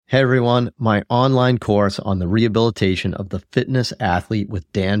Hey everyone, my online course on the rehabilitation of the fitness athlete with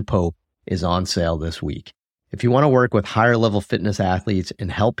Dan Pope is on sale this week. If you want to work with higher level fitness athletes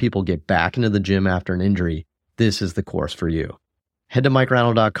and help people get back into the gym after an injury, this is the course for you. Head to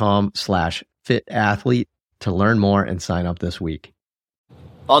MikeReinold.com/fitathlete to learn more and sign up this week.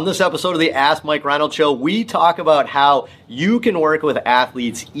 On this episode of the Ask Mike Reinold Show, we talk about how you can work with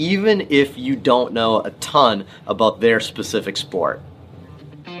athletes even if you don't know a ton about their specific sport.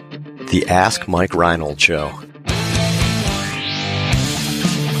 The Ask Mike Reinold Show.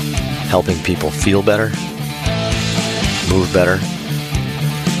 Helping people feel better, move better,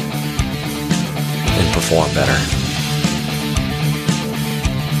 and perform better.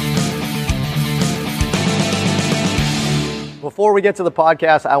 Before we get to the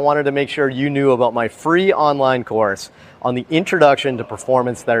podcast, I wanted to make sure you knew about my free online course on the Introduction to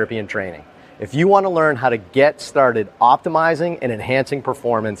Performance Therapy and Training. If you want to learn how to get started optimizing and enhancing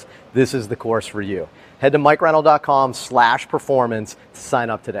performance, this is the course for you. Head to MikeReinold.com/performance to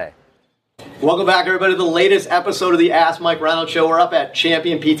sign up today. Welcome back, everybody, to the latest episode of the Ask Mike Reinold Show. We're up at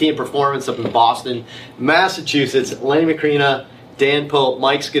Champion PT and Performance up in Boston, Massachusetts. Lenny Macrina, Dan Pope,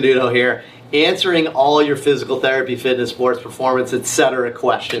 Mike Scaduto here, answering all your physical therapy, fitness, sports, performance, etc.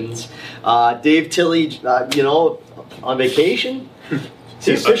 questions. Dave Tilley, on vacation? Is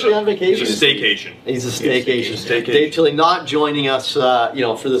he officially on vacation? He's a staycation. He's a staycation. Dave Tilley not joining us,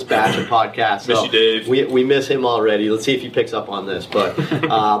 for this batch of podcasts. Miss you, Dave. We miss him already. Let's see if he picks up on this. But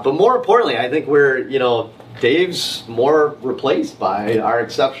more importantly, I think we're, Dave's more replaced by our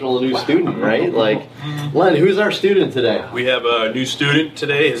exceptional new student, right? Like, Len, who's our student today? We have a new student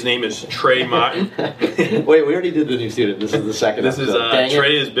today. His name is Trey Martin. Wait, we already did the new student. This is the second episode.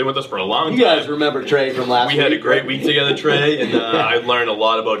 Trey has been with us for a long time. You guys remember Trey from last week? We had a great week together, Trey, and I learned a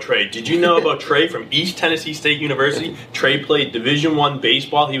lot about Trey. Did you know about Trey from East Tennessee State University? Trey played Division I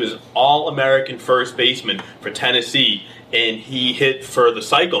baseball. He was All-American first baseman for Tennessee, and he hit for the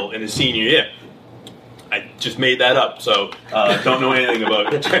cycle in his senior year. I just made that up, so don't know anything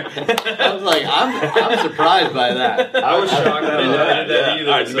about it. I was like, I'm surprised by that. I was shocked that either.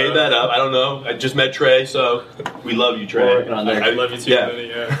 I made that up. I don't know. I just met Trey, so we love you, Trey. I love you too.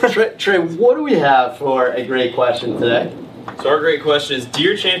 Yeah. Trey, what do we have for a great question today? So our great question is,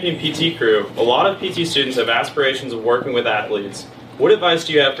 Dear Champion PT crew, a lot of PT students have aspirations of working with athletes. What advice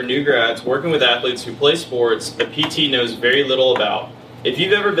do you have for new grads working with athletes who play sports a PT knows very little about? If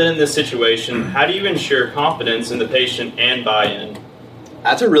you've ever been in this situation, how do you ensure confidence in the patient and buy-in?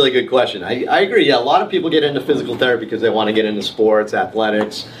 That's a really good question. I agree. Yeah, a lot of people get into physical therapy because they want to get into sports,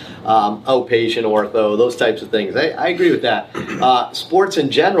 athletics, outpatient, ortho, those types of things. I agree with that. Sports in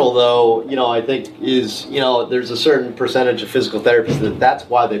general, though, I think is, there's a certain percentage of physical therapists that's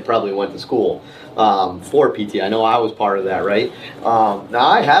why they probably went to school for PT. I know I was part of that, right? Now,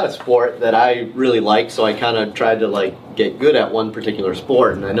 I had a sport that I really liked, so I kind of tried to, get good at one particular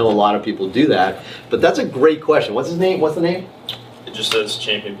sport, and I know a lot of people do that. But that's a great question. What's his name? What's the name? It just says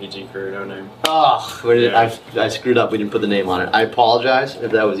Champion PT crew, no name. Oh, I screwed up. We didn't put the name on it. I apologize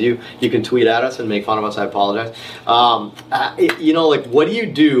if that was you. You can tweet at us and make fun of us. I apologize. What do you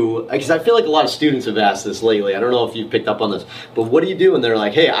do? Because I feel like a lot of students have asked this lately. I don't know if you picked up on this, but what do you do when they're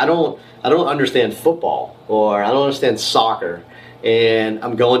like, hey, I don't understand football, or I don't understand soccer, and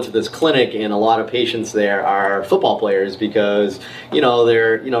I'm going to this clinic, and a lot of patients there are football players because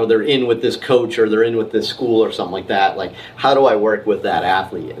they're in with this coach, or they're in with this school or something like that. Like, how do I work with that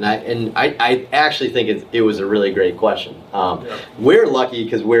athlete? And I actually think it was a really great question. We're lucky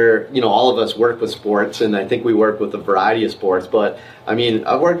because we're all of us work with sports, and I think we work with a variety of sports. But I mean,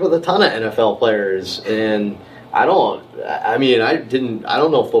 I've worked with a ton of NFL players, and I don't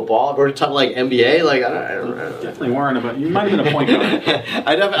know football. I've heard a ton of NBA. I don't definitely weren't, but you might have been a point guard.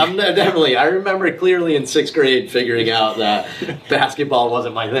 I remember clearly in 6th grade figuring out that basketball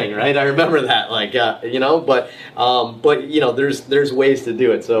wasn't my thing. Right? I remember that. There's ways to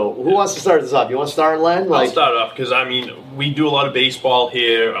do it. So who wants to start this off? You want to start, Len? I'll start off because we do a lot of baseball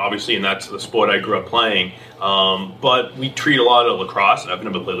here, obviously, and that's the sport I grew up playing. But we treat a lot of lacrosse. I've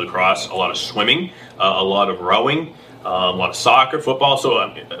never played lacrosse. A lot of swimming, a lot of rowing, a lot of soccer, football.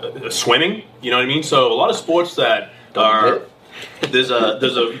 So swimming, you know what I mean. So a lot of sports that are there's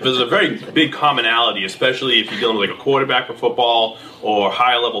a very big commonality, especially if you're dealing with a quarterback for football or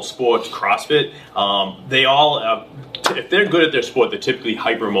higher level sports, CrossFit. They all if they're good at their sport, they're typically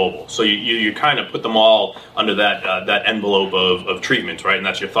hypermobile. So you kind of put them all under that envelope of treatments, right? And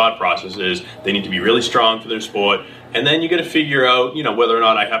that's your thought process is they need to be really strong for their sport. And then you got to figure out, whether or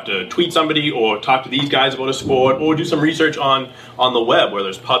not I have to tweet somebody or talk to these guys about a sport or do some research on the web, whether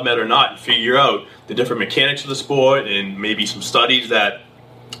it's PubMed or not, and figure out the different mechanics of the sport and maybe some studies that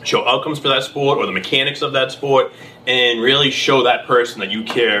show outcomes for that sport or the mechanics of that sport, and really show that person that you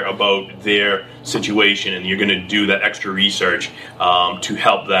care about their situation, and you're going to do that extra research to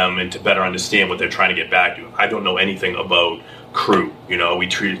help them and to better understand what they're trying to get back to. I don't know anything about crew. I've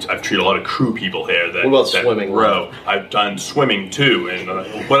treated a lot of crew people here. That, what about that swimming? Row. I've done swimming too, and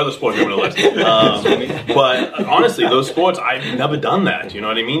what other sports do you want to list? But honestly, those sports, I've never done that. You know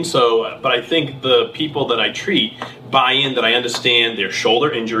what I mean? So, but I think the people that I treat buy in that I understand their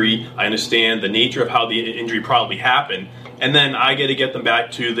shoulder injury, I understand the nature of how the injury probably happened, and then I get them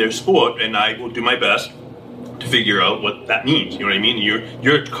back to their sport, and I will do my best to figure out what that means. You know what I mean?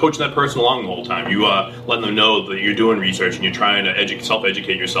 You're coaching that person along the whole time. You letting them know that you're doing research and you're trying to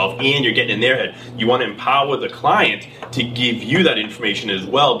self-educate yourself, and you're getting in their head. You want to empower the client to give you that information as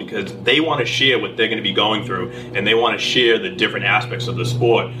well, because they want to share what they're going to be going through, and they want to share the different aspects of the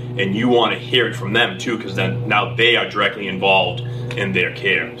sport, and you want to hear it from them too, because then now they are directly involved in their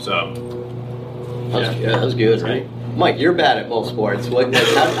care. So that was good, right? Mike, you're bad at most sports.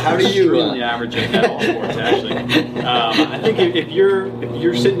 How do you? Extremely average at all sports, actually. I think if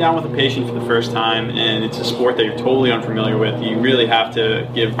you're sitting down with a patient for the first time and it's a sport that you're totally unfamiliar with, you really have to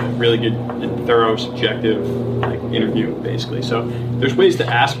give a really good and thorough, subjective interview, basically. So there's ways to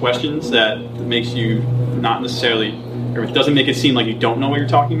ask questions that makes you not necessarily, or it doesn't make it seem like you don't know what you're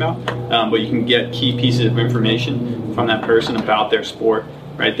talking about, but you can get key pieces of information from that person about their sport.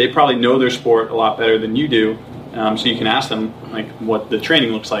 Right? They probably know their sport a lot better than you do. So you can ask them what the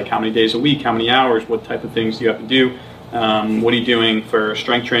training looks like, how many days a week, how many hours, what type of things do you have to do, what are you doing for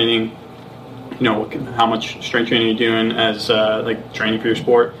strength training, how much strength training are you doing as training for your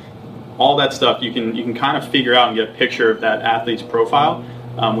sport. All that stuff you can kind of figure out and get a picture of that athlete's profile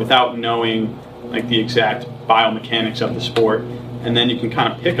without knowing the exact biomechanics of the sport, and then you can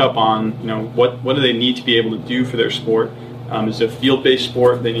kind of pick up on what do they need to be able to do for their sport. Is it a field-based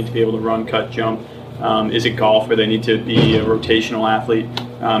sport? They need to be able to run, cut, jump. Is it golf, where they need to be a rotational athlete?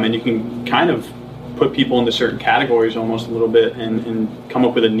 And you can kind of put people into certain categories almost a little bit and come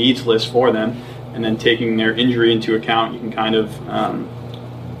up with a needs list for them. And then taking their injury into account, you can kind of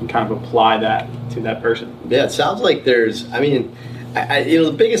apply that to that person. Yeah, it sounds like there's,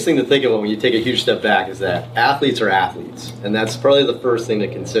 the biggest thing to think about when you take a huge step back is that athletes are athletes. And that's probably the first thing to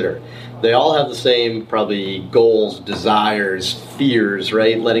consider. They all have the same probably goals, desires, fears,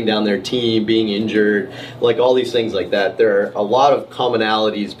 right? Letting down their team, being injured, all these things like that. There are a lot of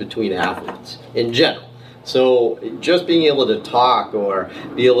commonalities between athletes in general. So just being able to talk or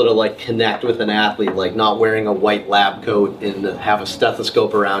be able to connect with an athlete, not wearing a white lab coat and have a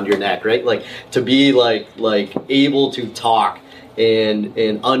stethoscope around your neck, right? To be able to talk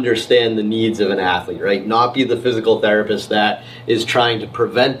and understand the needs of an athlete, right? Not be the physical therapist that is trying to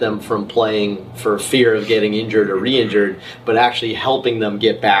prevent them from playing for fear of getting injured or re-injured, but actually helping them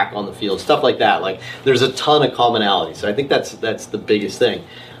get back on the field, stuff like that. There's a ton of commonality. So I think that's the biggest thing.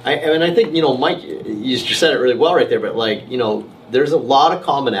 I think, Mike, you said it really well right there, but there's a lot of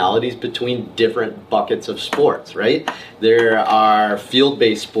commonalities between different buckets of sports, right? There are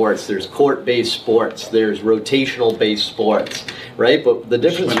field-based sports, there's court-based sports, there's rotational-based sports, right? But the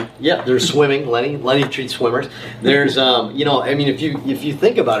difference, there's swimming. Lenny treats swimmers. There's, if you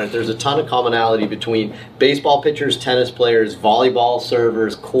think about it, there's a ton of commonality between baseball pitchers, tennis players, volleyball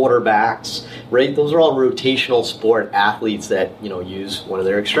servers, quarterbacks, right? Those are all rotational sport athletes that, use one of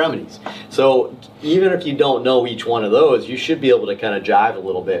their extremities. So even if you don't know each one of those, you should be able to kind of jive a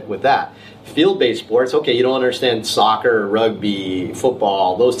little bit with that. Field-based sports, okay, you don't understand soccer, rugby,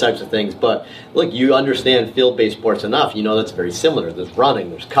 football, those types of things, but look, you understand field-based sports enough, that's very similar. There's running,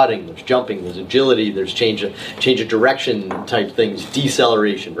 there's cutting, there's jumping, there's agility, there's change of direction type things,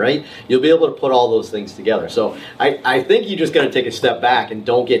 deceleration, right? You'll be able to put all those things together. So I think you just got to take a step back and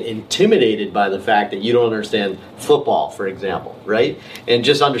don't get intimidated by the fact that you don't understand football, for example, right? And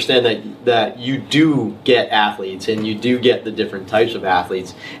just understand that you do get athletes and you do get the different types of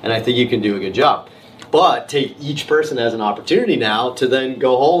athletes, and I think you can do a good job. But take each person as an opportunity now to then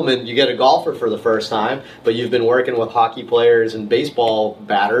go home and you get a golfer for the first time, but you've been working with hockey players and baseball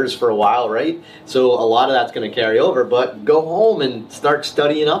batters for a while, right? So a lot of that's going to carry over, but go home and start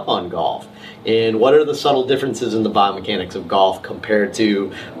studying up on golf. And what are the subtle differences in the biomechanics of golf compared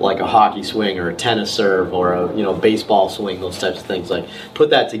to a hockey swing or a tennis serve or a baseball swing, those types of things.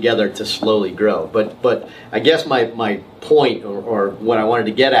 Put that together to slowly grow. But I guess my point or what I wanted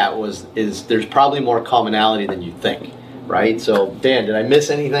to get at is there's probably more commonality than you think, right? So Dan, did I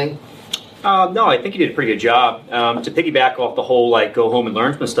miss anything? No, I think you did a pretty good job. To piggyback off the whole go home and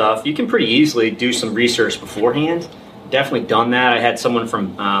learn some stuff, you can pretty easily do some research beforehand. Definitely done that. I had someone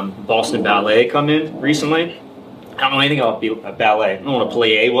from Boston Ballet come in recently. don't know anything about ballet. I don't know what a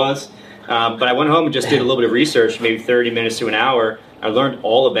plie was. But I went home and just did a little bit of research, maybe 30 minutes to an hour. I learned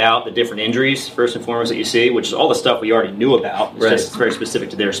all about the different injuries, first and foremost, that you see, which is all the stuff we already knew about. It's just very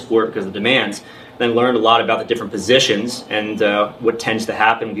specific to their sport because of the demands. Then learned a lot about the different positions and what tends to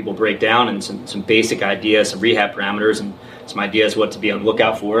happen when people break down, and some basic ideas, some rehab parameters, and some ideas what to be on the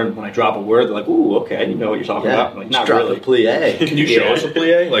lookout for. And when I drop a word, they're like, "Ooh, okay, I didn't know what you're talking about." I'm like, not really. Plie. Can you show us a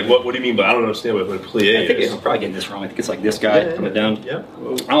plie? Like, what do you mean? But I don't understand what a plie I think is. I'm probably getting this wrong. I think it's like this guy coming down. Yeah. I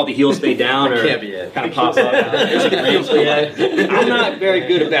don't know if the heels stay down or can't be it. kind of pops up. There's like a real plie. I'm not very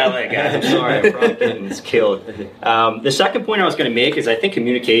good at ballet, guys. I'm sorry. I'm probably getting this killed. The second point I was going to make is I think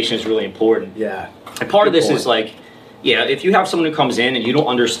communication is really important. Yeah. And part of this is like, if you have someone who comes in and you don't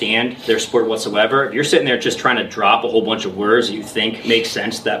understand their sport whatsoever, if you're sitting there just trying to drop a whole bunch of words that you think make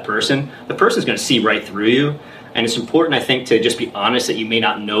sense to that person, the person's going to see right through you. And it's important, I think, to just be honest that you may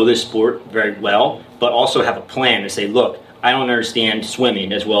not know this sport very well, but also have a plan to say, look, I don't understand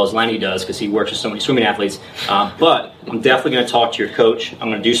swimming as well as Lenny does because he works with so many swimming athletes, but I'm definitely going to talk to your coach. I'm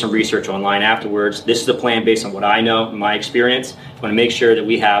going to do some research online afterwards. This is the plan based on what I know and my experience. I want to make sure that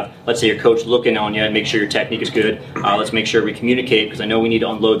we have, let's say your coach looking on you and make sure your technique is good. Let's make sure we communicate because I know we need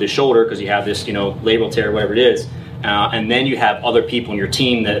to unload the shoulder because you have this, labral tear, whatever it is. And then you have other people in your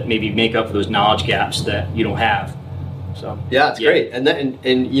team that maybe make up for those knowledge gaps that you don't have. So yeah, it's great.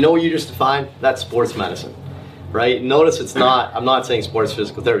 And you know what you just defined? That's sports medicine. Right? Notice it's not, I'm not saying sports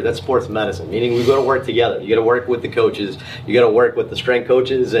physical therapy, that's sports medicine, meaning we've got to work together. You got to work with the coaches, you got to work with the strength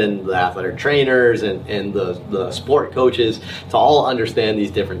coaches and the athletic trainers and the sport coaches to all understand these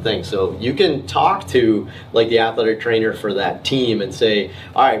different things. So you can talk to like the athletic trainer for that team and say,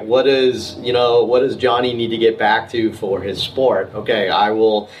 all right, what does Johnny need to get back to for his sport? Okay,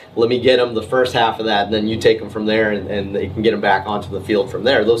 let me get him the first half of that and then you take him from there and they can get him back onto the field from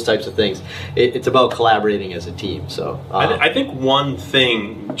there. Those types of things. It's about collaborating as a team. So I think one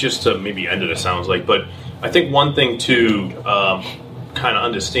thing, just to maybe end it sounds like, but I think one thing to kind of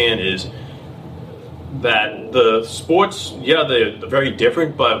understand is that the sports, they're very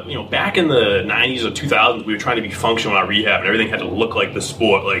different, but back in the 90s or 2000s, we were trying to be functional in our rehab, and everything had to look like the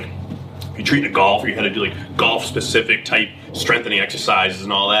sport. Like if you treat a golfer, you had to do like golf specific type strengthening exercises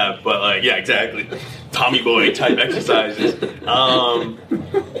and all that. But exactly, Tommy Boy type exercises.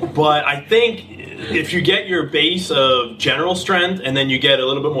 But I think if you get your base of general strength and then you get a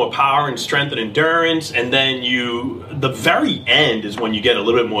little bit more power and strength and endurance, and then the very end is when you get a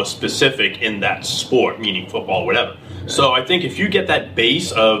little bit more specific in that sport, meaning football, whatever. So I think if you get that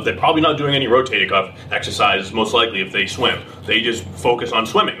base of, they're probably not doing any rotator cuff exercises, most likely if they swim. They just focus on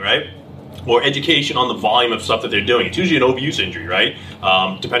swimming, right? Or education on the volume of stuff that they're doing. It's usually an overuse injury, right?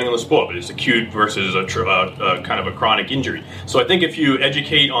 Depending on the sport, but it's acute versus a kind of a chronic injury. So I think if you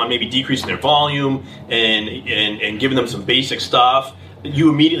educate on maybe decreasing their volume and giving them some basic stuff,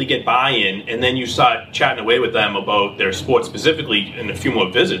 you immediately get buy-in, and then you start chatting away with them about their sport specifically in a few more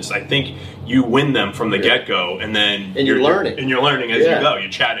visits. I think you win them from the get-go, and then you're learning. And you're learning as you go.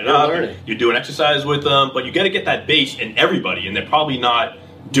 You're chatting it up, you're doing exercise with them, but you got to get that base in everybody, and they're probably not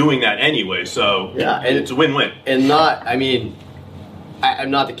doing that anyway, so and it's a win-win. And I'm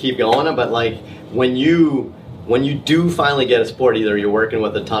not to keep going, but like when you do finally get a sport, either you're working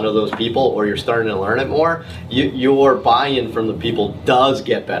with a ton of those people or you're starting to learn it more, your buy-in from the people does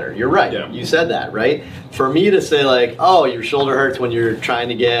get better. You're right. Yeah. You said that, right? For me to say like, oh, your shoulder hurts when you're trying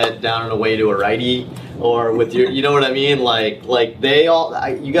to get down and away to a righty, or with your, you know what I mean? Like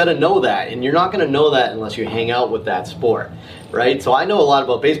you got to know that, and you're not going to know that unless you hang out with that sport. Right, so I know a lot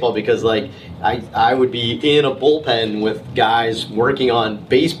about baseball because, like, I would be in a bullpen with guys working on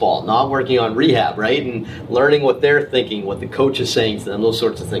baseball, not working on rehab, right, and learning what they're thinking, what the coach is saying to them, those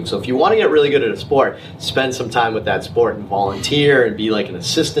sorts of things. So if you want to get really good at a sport, spend some time with that sport and volunteer and be like an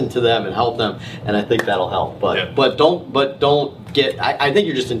assistant to them and help them, and I think that'll help. But don't get. I think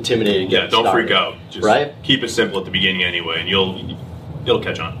you're just intimidated. Don't freak out. Just right? Keep it simple at the beginning anyway, and you'll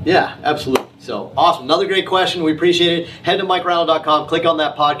catch on. Yeah, absolutely. So, awesome. Another great question. We appreciate it. Head to MikeReinold.com, click on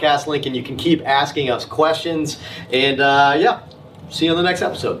that podcast link, and you can keep asking us questions. And, see you on the next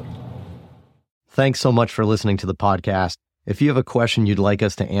episode. Thanks so much for listening to the podcast. If you have a question you'd like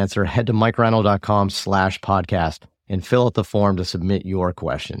us to answer, head to MikeReinold.com/podcast and fill out the form to submit your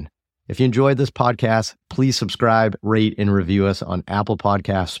question. If you enjoyed this podcast, please subscribe, rate, and review us on Apple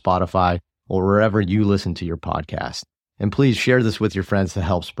Podcasts, Spotify, or wherever you listen to your podcast. And please share this with your friends to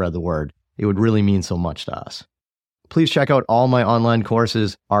help spread the word. It would really mean so much to us. Please check out all my online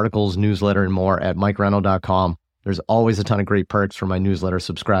courses, articles, newsletter, and more at MikeReinold.com. There's always a ton of great perks for my newsletter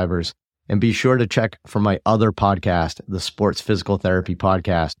subscribers. And be sure to check for my other podcast, the Sports Physical Therapy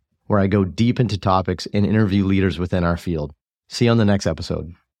Podcast, where I go deep into topics and interview leaders within our field. See you on the next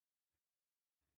episode.